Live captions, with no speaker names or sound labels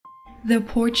The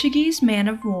Portuguese Man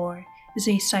of War is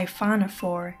a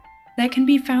siphonophore that can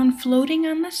be found floating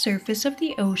on the surface of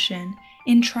the ocean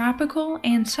in tropical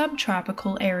and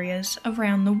subtropical areas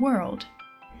around the world.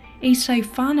 A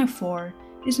siphonophore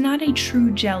is not a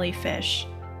true jellyfish,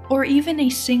 or even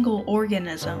a single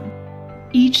organism.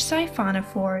 Each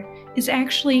siphonophore is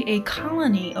actually a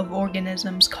colony of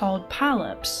organisms called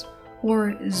polyps,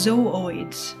 or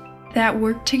zooids, that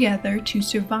work together to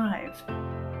survive.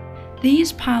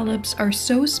 These polyps are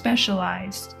so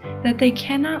specialized that they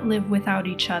cannot live without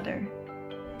each other.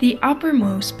 The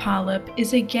uppermost polyp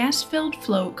is a gas-filled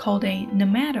float called a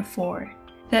nematophore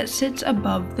that sits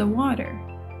above the water.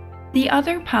 The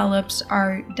other polyps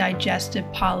are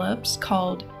digestive polyps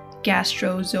called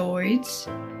gastrozooids,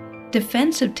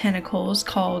 defensive tentacles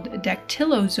called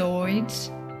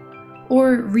dactylozooids,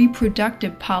 or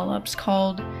reproductive polyps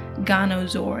called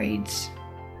gonozooids.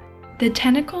 The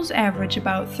tentacles average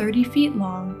about 30 feet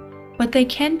long, but they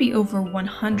can be over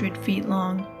 100 feet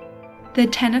long. The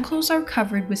tentacles are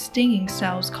covered with stinging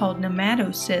cells called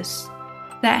nematocysts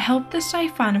that help the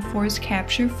siphonophores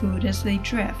capture food as they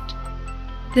drift.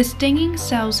 The stinging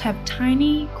cells have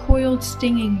tiny, coiled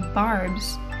stinging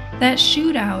barbs that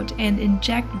shoot out and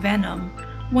inject venom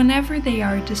whenever they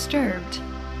are disturbed.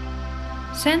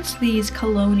 Since these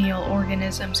colonial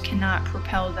organisms cannot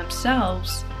propel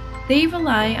themselves, they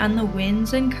rely on the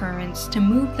winds and currents to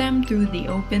move them through the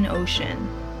open ocean.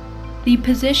 The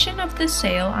position of the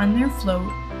sail on their float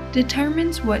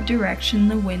determines what direction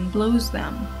the wind blows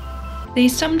them. They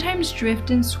sometimes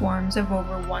drift in swarms of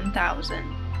over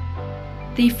 1,000.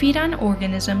 They feed on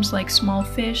organisms like small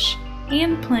fish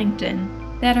and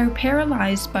plankton that are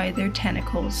paralyzed by their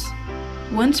tentacles.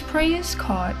 Once prey is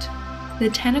caught, the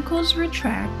tentacles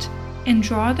retract and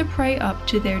draw the prey up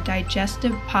to their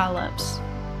digestive polyps.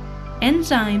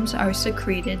 Enzymes are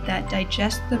secreted that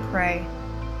digest the prey.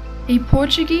 A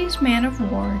Portuguese man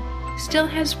of war still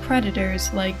has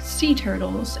predators like sea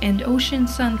turtles and ocean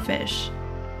sunfish.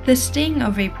 The sting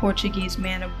of a Portuguese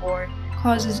man of war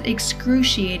causes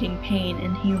excruciating pain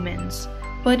in humans,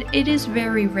 but it is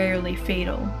very rarely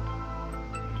fatal.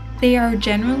 They are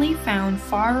generally found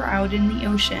far out in the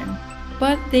ocean,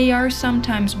 but they are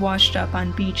sometimes washed up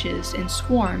on beaches in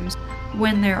swarms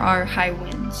when there are high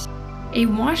winds. A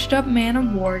washed-up man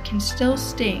of war can still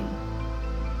sting.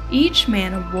 Each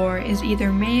man of war is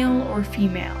either male or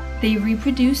female. They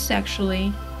reproduce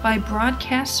sexually by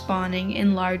broadcast spawning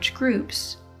in large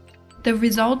groups. The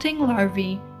resulting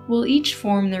larvae will each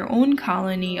form their own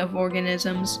colony of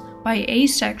organisms by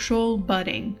asexual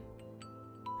budding.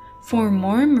 For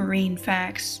more marine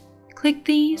facts, click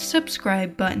the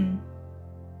subscribe button.